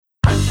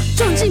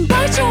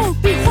昼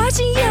比滑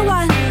进夜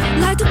晚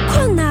来得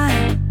困难。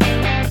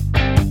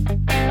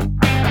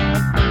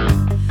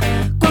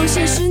光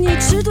线使你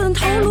迟钝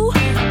头颅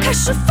开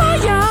始发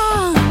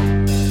痒。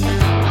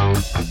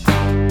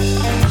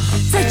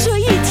在这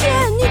一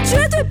天，你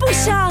绝对不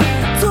想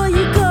做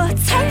一个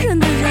残忍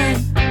的人。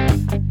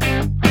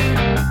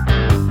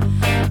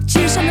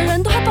街上的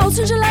人都还保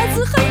存着来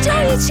自很久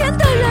以前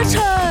的热忱。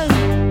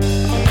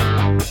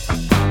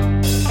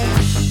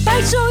白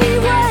昼意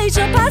味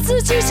着把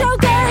自己交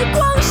给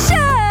光线，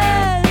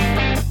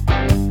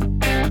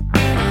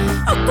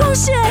而光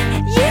线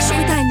也许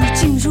会带你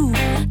进入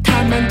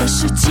他们的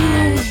世界。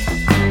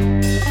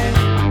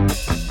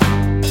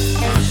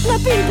那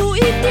并不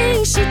一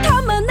定是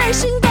他们内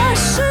心的